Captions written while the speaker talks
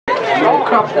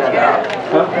crop that out.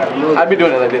 Huh? I'd be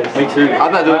doing it like this. Me too.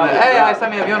 I'm not doing it. Hey, I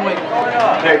sent me a avión, wait.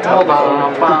 Hey, come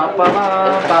on.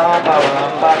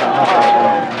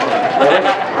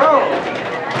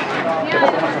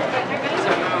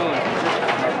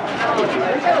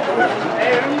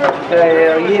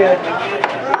 Hell yeah.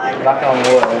 Knock on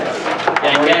wood.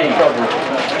 Gang, gang.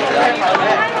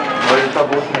 What is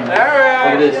trouble? Look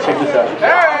at this, check this out.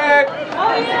 Eric!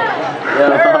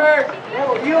 Eric!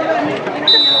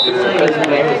 His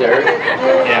name is Eric?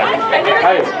 Yeah.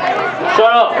 Hey,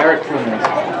 shut up! Eric Truman.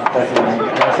 That's his name.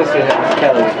 My sister is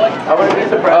Kelly. I wouldn't be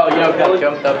surprised. Oh, you know Kelly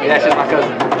jumped up. Yeah, she's my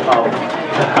cousin. Oh.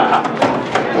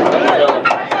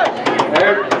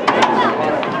 Eric?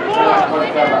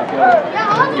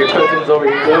 Your cousin's over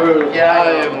here. Yeah, I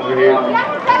am over here.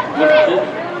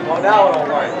 Well, now it don't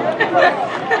work.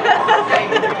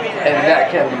 And that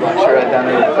Kevin, I'm sure right down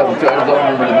there. Cousin too. I don't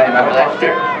remember the name after last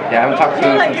year. Yeah, I haven't talked to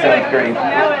him since 7th grade.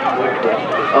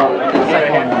 Oh, the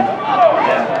second one.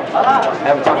 Yeah. I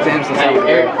haven't talked to him since 7th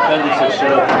grade. Cousin said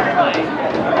shut up.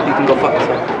 You can go fuck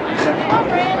yourself. I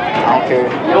don't care.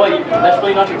 You know what? That's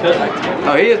really not your cousin.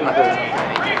 Oh, he is my cousin.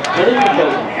 Really your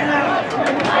cousin?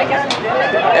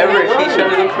 Everett, he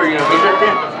showed it up for you. He's right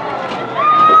there.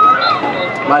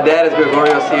 My dad is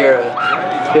Gregorio Sierra.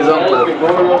 His uncle.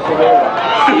 Gregorio Sierra.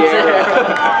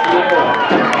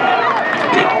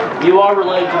 You are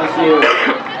related to the Sierra.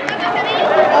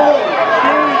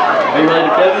 Are you related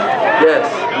to Kevin? Yes.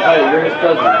 Oh, you're his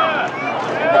cousin.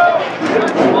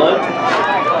 Blood?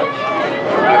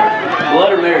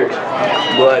 Blood or marriage?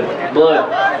 Blood. Blood.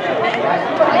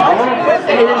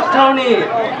 Hey, there's Tony!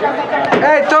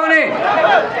 Hey, Tony!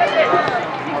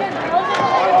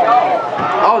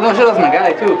 Oh, no, shit, that's my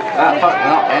guy, too. Fuck,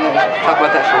 no, man, talk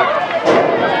about that shit.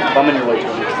 I'm in your way,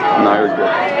 Tony. No, you're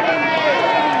good.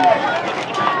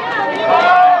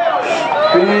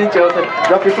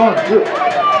 Drop your phone, do it.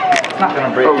 It's not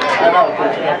gonna break. Oh,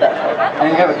 and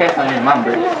you have a case on your mom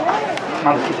breaks.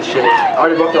 Mom's a piece of shit. I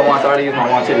already broke that once, I already used my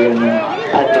one to do it.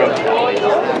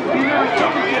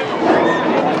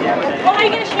 Oh, are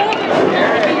you gonna show up?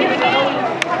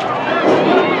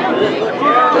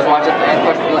 Just watch it and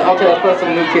question like, okay, let's put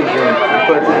some new kids in.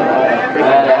 Put it in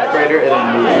freaking aspirator and then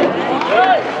move.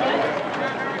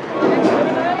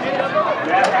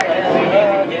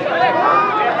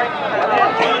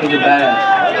 He's a badass.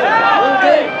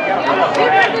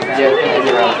 Yeah, he's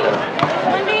around stuff.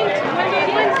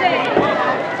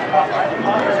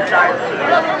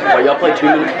 Oh, y'all play two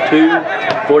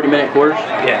 40-minute quarters?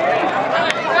 Yeah.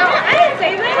 I didn't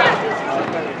say that.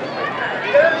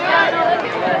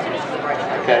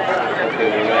 Okay.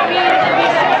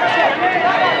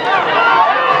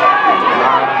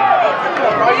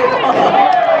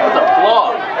 What's a flaw?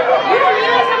 You don't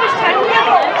realize how much time we have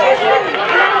left?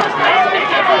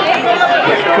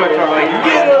 Coach, I'm like,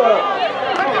 get up!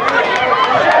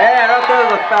 Hey, I thought that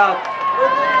was a foul.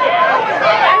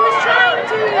 I was trying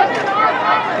to.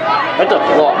 That's a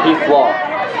flaw. He flawed.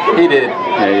 He did.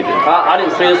 Yeah, he did. I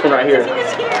didn't see this one right here.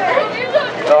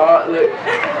 Look.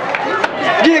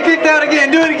 Get kicked out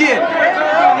again. Do it again.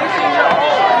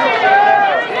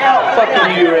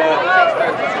 Fucking you, Rap.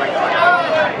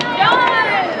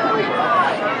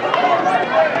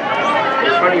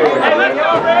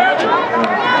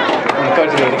 The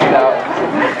coach needs to get out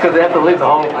because they have to leave the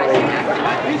home.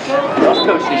 This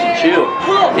coach needs to chill.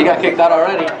 He got kicked out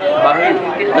already. By who?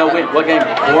 No, wait, what game?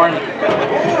 Warren?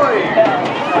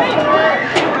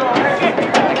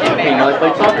 He knows he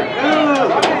played soccer.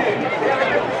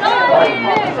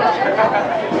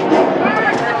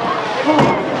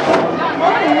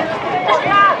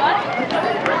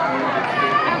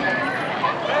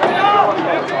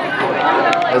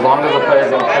 As long as the players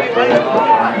don't catch the ref,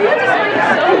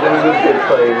 then we good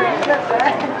players.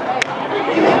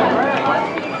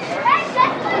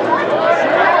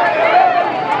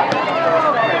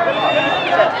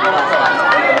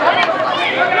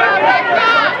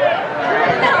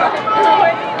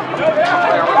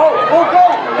 Oh, go!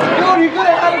 Dude, you could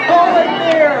have had a goal right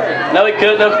there! No, he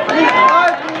couldn't have.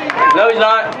 No, he's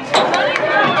not.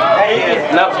 He is.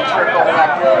 Nope.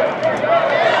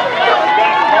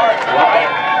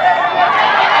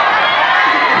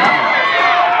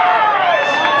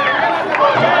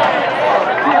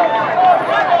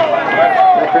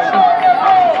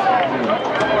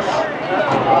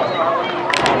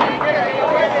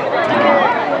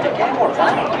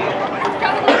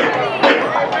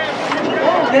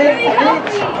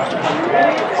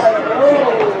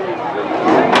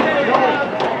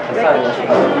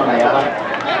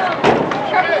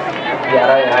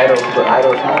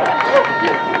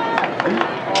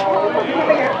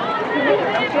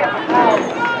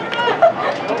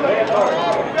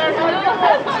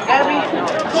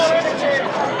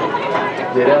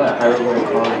 They didn't let Ira go to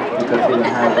college because he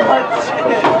didn't have a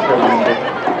future number.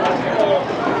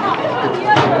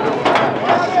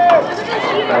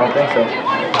 I don't think so.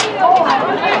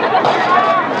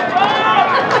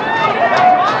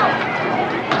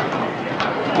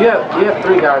 You have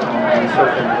 3 guys on there.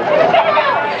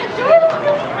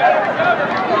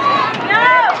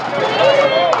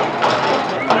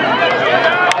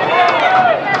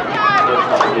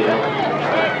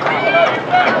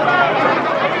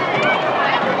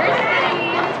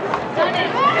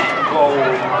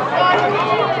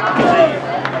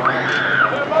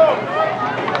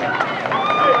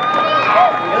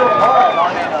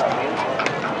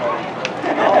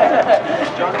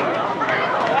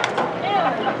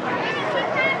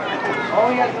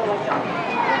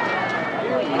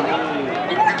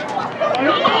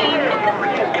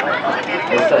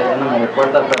 So ella no me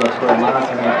recuerda, pero su hermana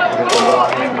se me recordó a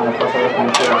mí, me pasó lo que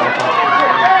me hicieron.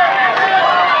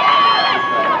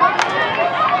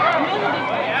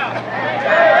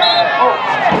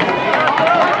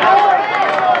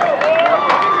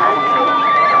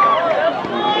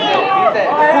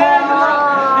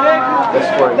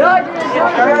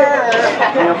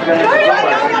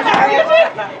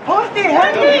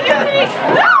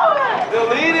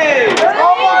 Delete it!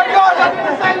 Oh my gosh, I did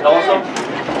the same thing!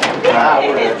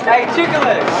 Hey, chicken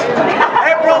legs!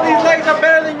 Hey bro, these legs are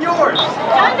better than yours!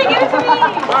 Jonathan, give it to me!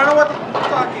 I don't know what the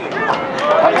fuck is.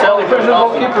 I'm telling you, push the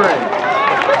goalkeeper in.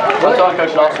 What's on,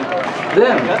 Coach Lawson?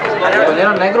 Them.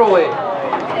 Ponieron negro, güey.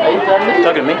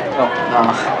 Talking to me? No.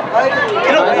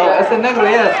 No, ese negro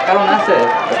ya sacaron ese.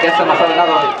 Porque ese no sabe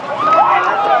nada.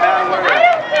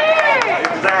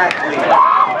 Exactly.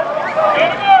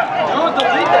 Dude,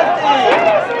 delete that thing.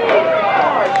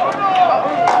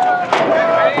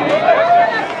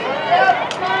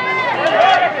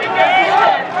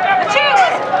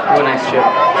 Have a nice trip.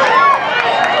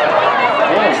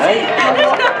 Yeah, hey.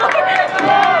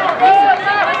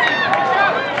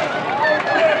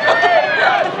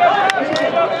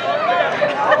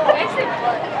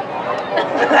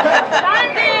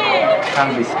 Trying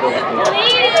to be skillful.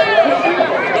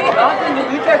 Jonathan,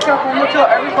 delete that crap. I'm gonna tell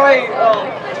everybody. I'm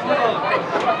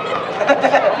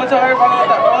gonna tell everybody about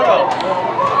that photo.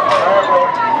 Alright, bro.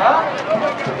 Huh?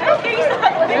 Okay, you saw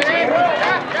it.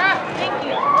 Thank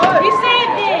you. You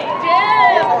saved it.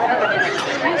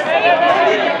 You saved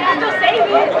it. You still save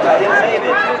it. I didn't save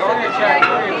it. Go in your chat.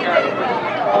 Go in your chat.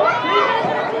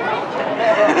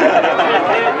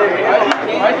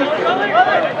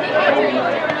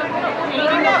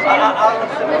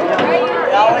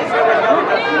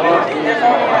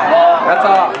 That's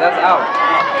all. That's out.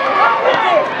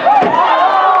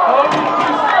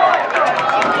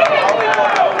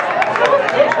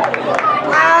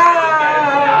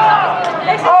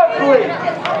 Ugly.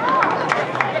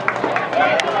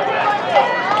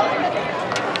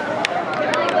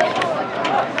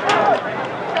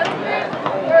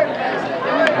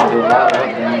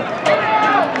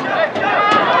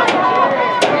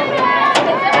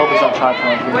 I hope he's not trying to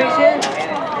come Wait, shit.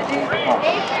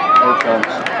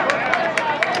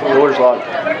 The door's locked.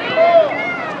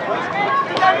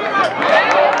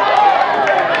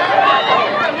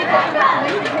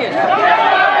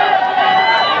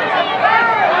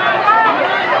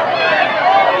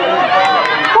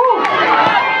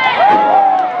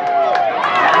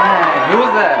 Who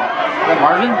was that? Is that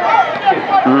Marvin?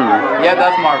 Yeah,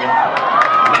 that's Marvin.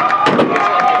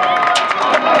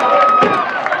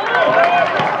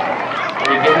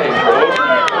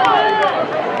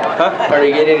 Huh? Are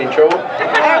you getting in trouble?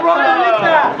 Hey, bro, delete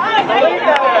that. Delete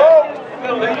that, bro.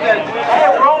 Delete that. Hey,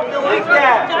 bro, delete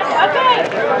that.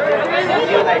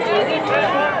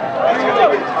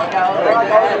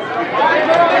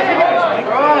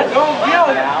 Bro, don't yell.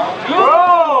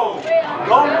 Bro.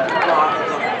 Don't.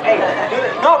 Hey,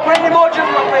 no, put an emoji on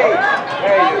my face.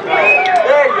 There you go.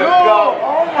 There you go.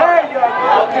 There you go.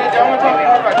 Okay, I'm gonna talk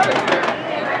about this.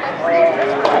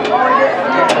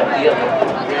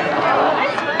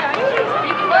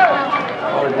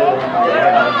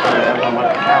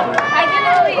 I didn't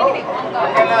really anything.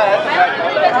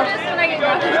 That's just when I get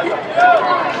drunk.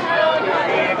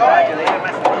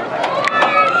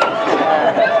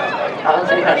 I don't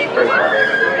see how she first got it.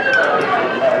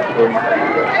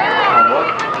 What?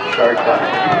 Shark.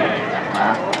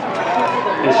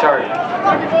 He's shark. He's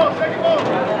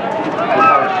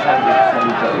how trying to be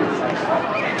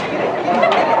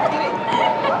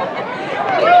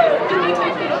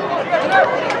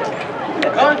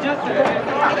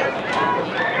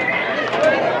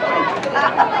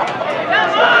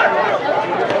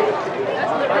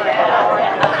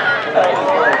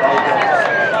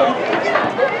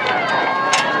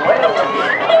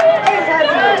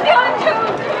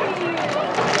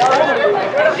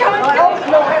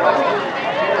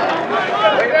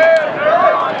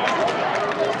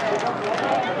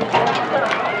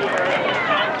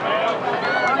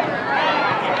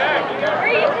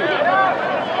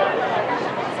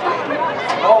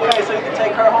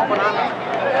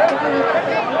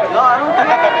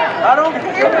I don't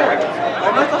care.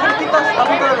 Con estas cerquitas,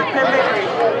 estamos del Bakery.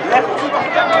 Lejositos.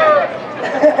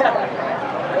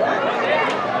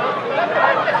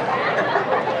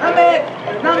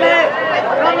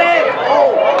 Dame.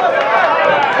 Oh.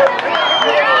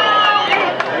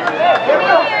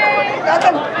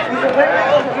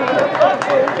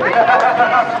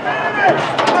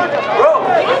 Bro,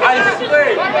 I swear.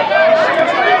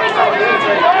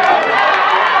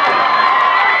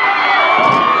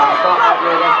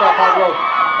 Stop, hard road.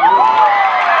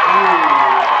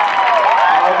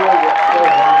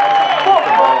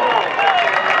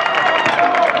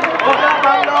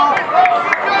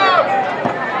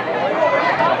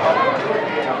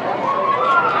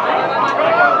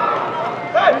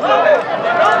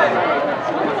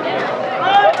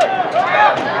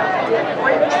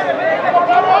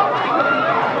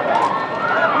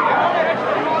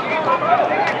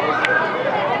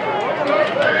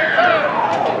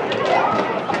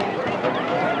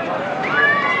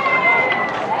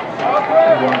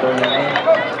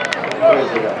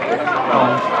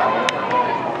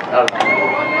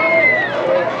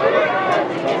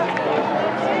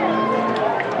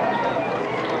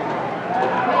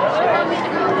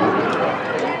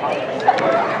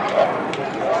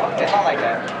 It's not like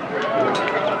that.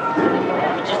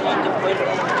 You just need to put it in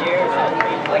there,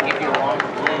 like if you're wrong,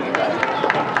 then you got it.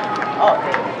 Oh.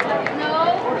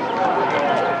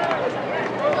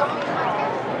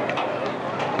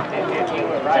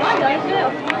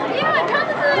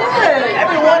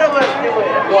 Every one of us do it.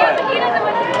 What? He doesn't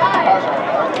want to lie.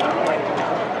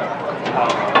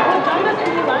 John doesn't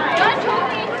do lie. John told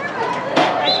me.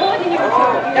 I told you he was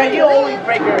joking. Yeah, you always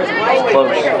break yours. You always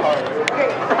break your heart.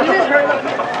 You just heard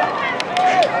me.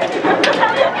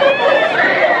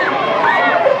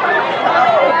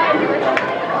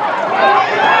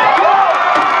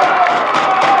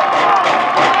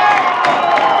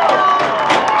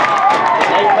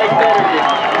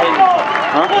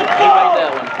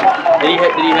 Did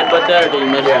he headbutt that or did he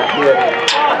miss it? Yeah.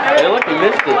 Hey, look, he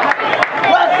missed it.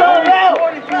 Let's go now!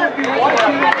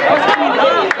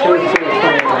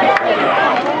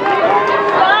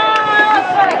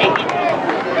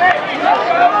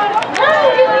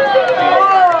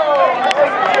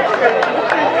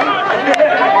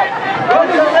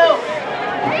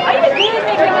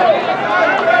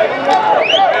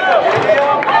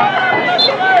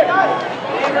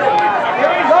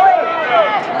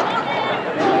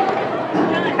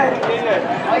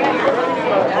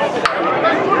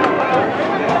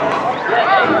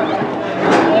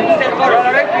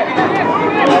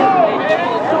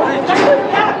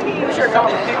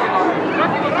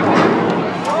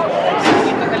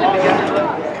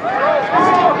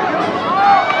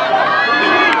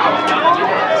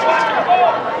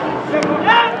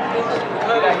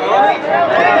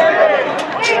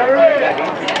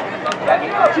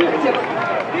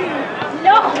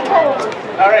 No!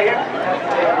 All right, here.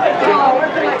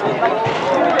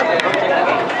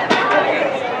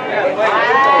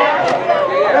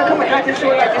 Come on, I just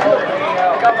show you. I just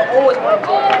got the always one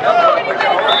goal.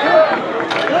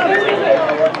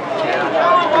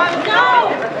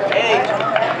 Hey.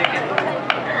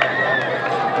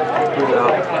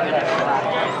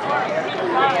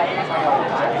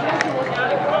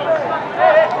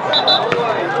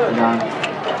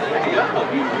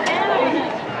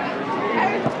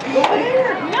 Oh, you were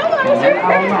here.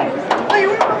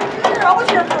 I was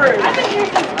here first. I've been here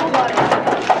since school.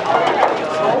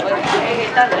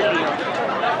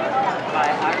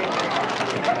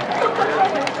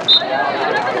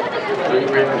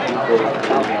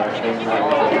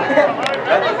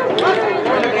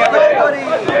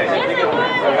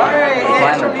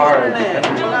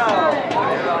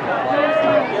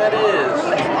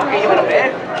 Okay, you want a bed?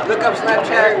 Look up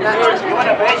Snapchat. You want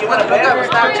a bed? You want to look up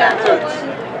Snapchat nudes?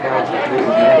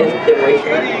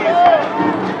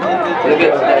 Look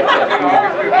at Snapchat.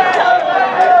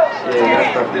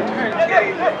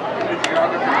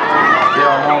 You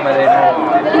don't know me, they know.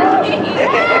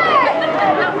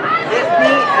 It's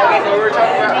me. Okay, so we're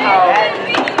talking about how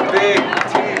big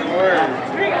T word.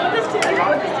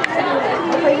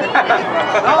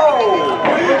 No!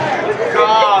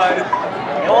 God!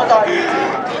 It was on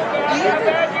YouTube.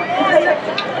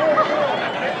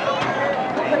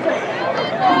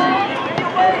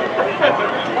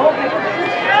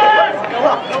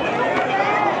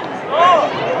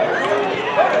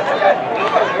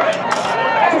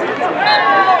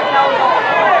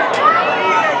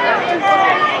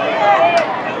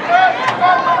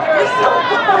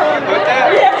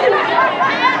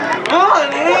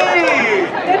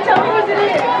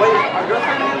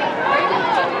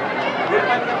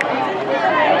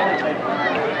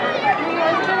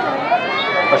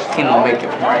 seen him make it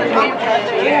from right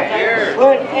here.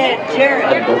 Put in Jared.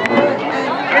 I'd go for it.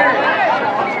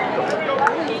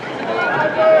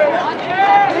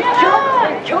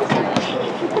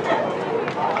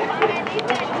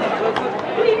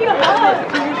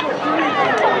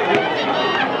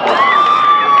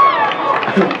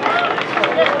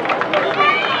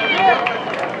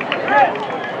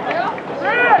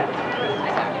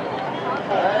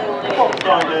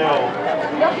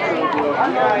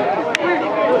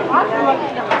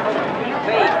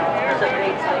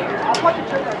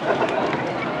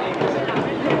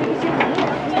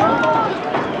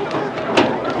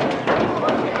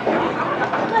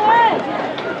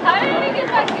 How did we get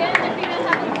back in if you didn't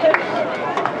have to push?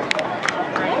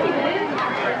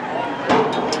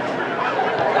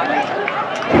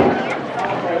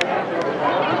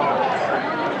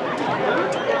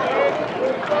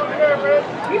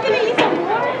 You're gonna eat some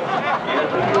more?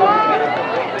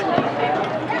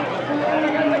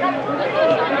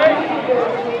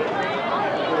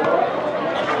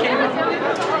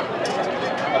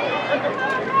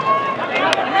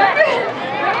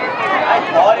 I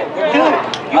bought it. Dude,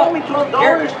 you owe me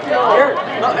 $12 still. Here.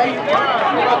 No, hey, you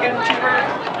not getting cheaper?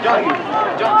 John,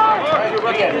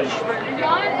 look at it.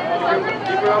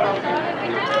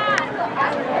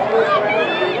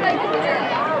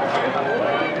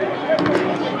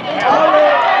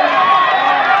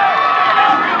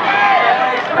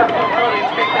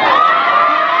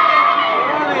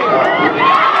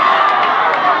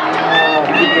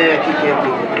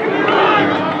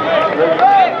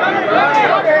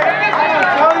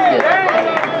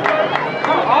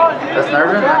 That's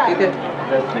Nervin? Not Kike?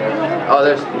 Oh,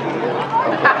 there's Kike.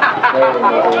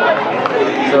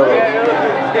 So,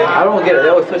 I don't get it. They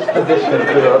always switch positions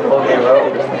for the whole game. I don't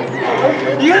understand.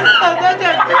 Yeah, that's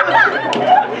it.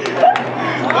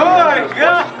 Oh my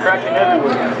God. Cracking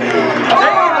everywhere.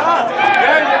 Hang it up.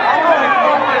 I want to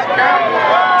call this crap.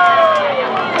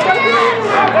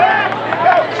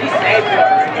 She saved it.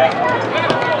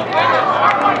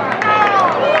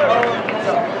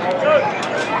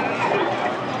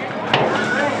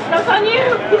 That's on you!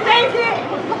 He saved it!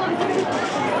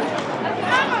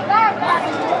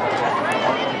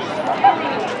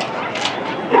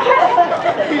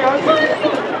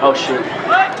 Oh shit.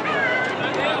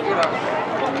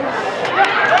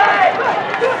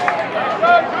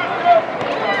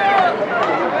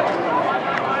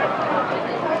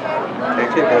 That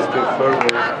kid has good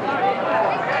footwork.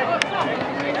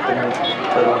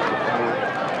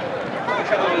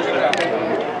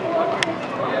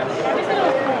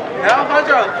 Now, bunch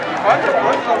of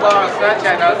posts on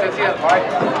Snapchat now since he has bike.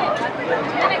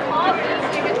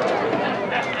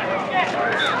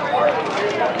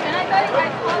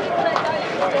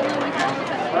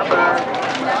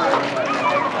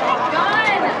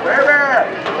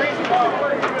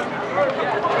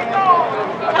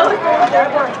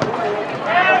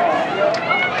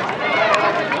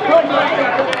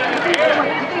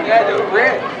 Yeah, dude,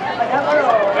 red.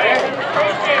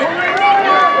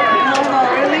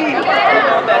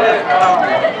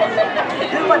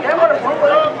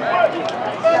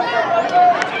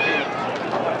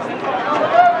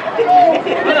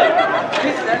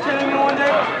 He's telling me one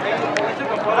day, he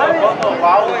took a photo of Buffalo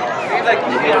Wild Wings. He's like,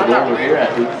 you see, I'm not red.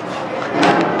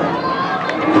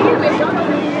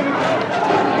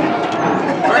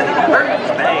 Burger's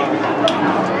name.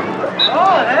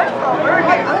 Oh, that's a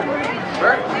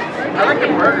burger. I like the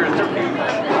burgers. They're big.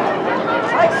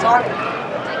 I like soccer.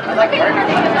 I like burgers.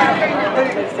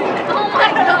 Oh my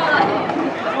God!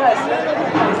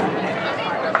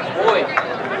 Boy.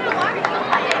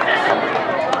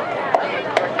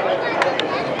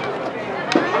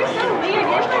 You're so weird.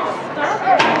 You're like, stop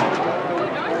it.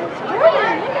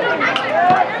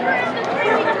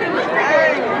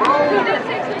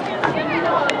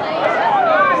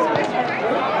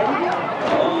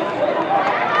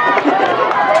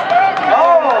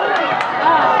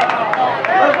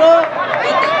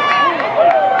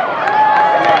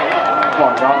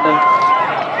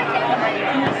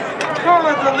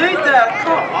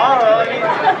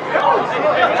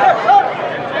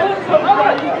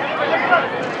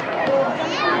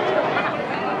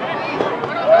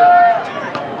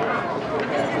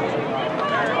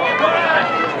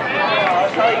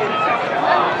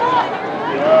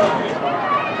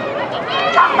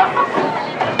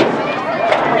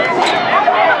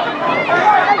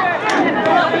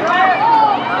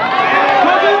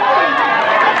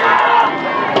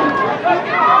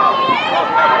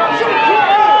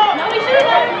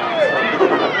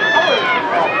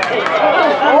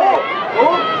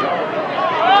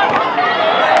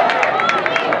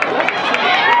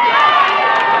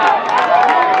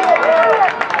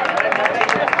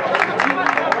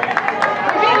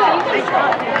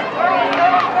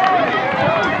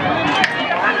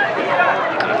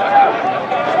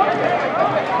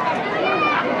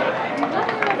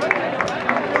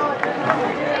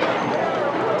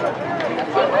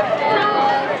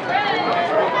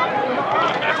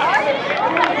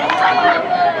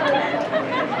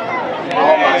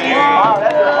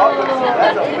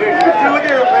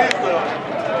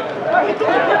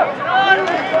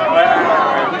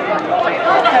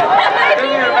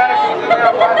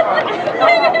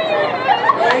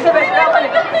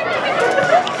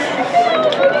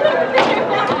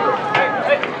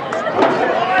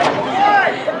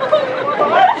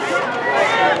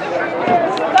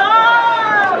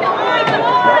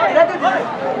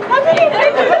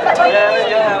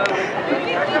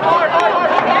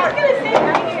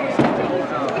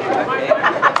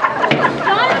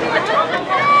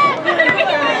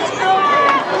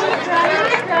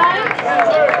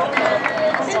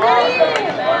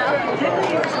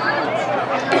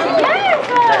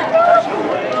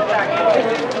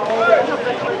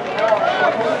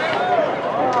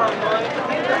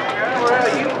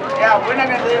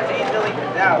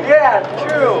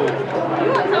 true.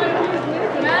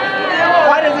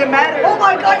 Why does it matter? Oh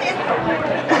my God!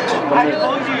 I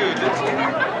told you.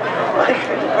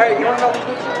 Alright, you wanna know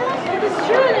who's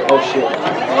good? Oh shit.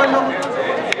 You wanna know who's good?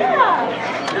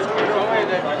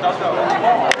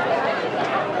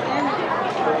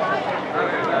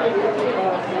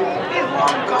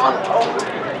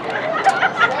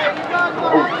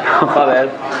 My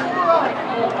bad.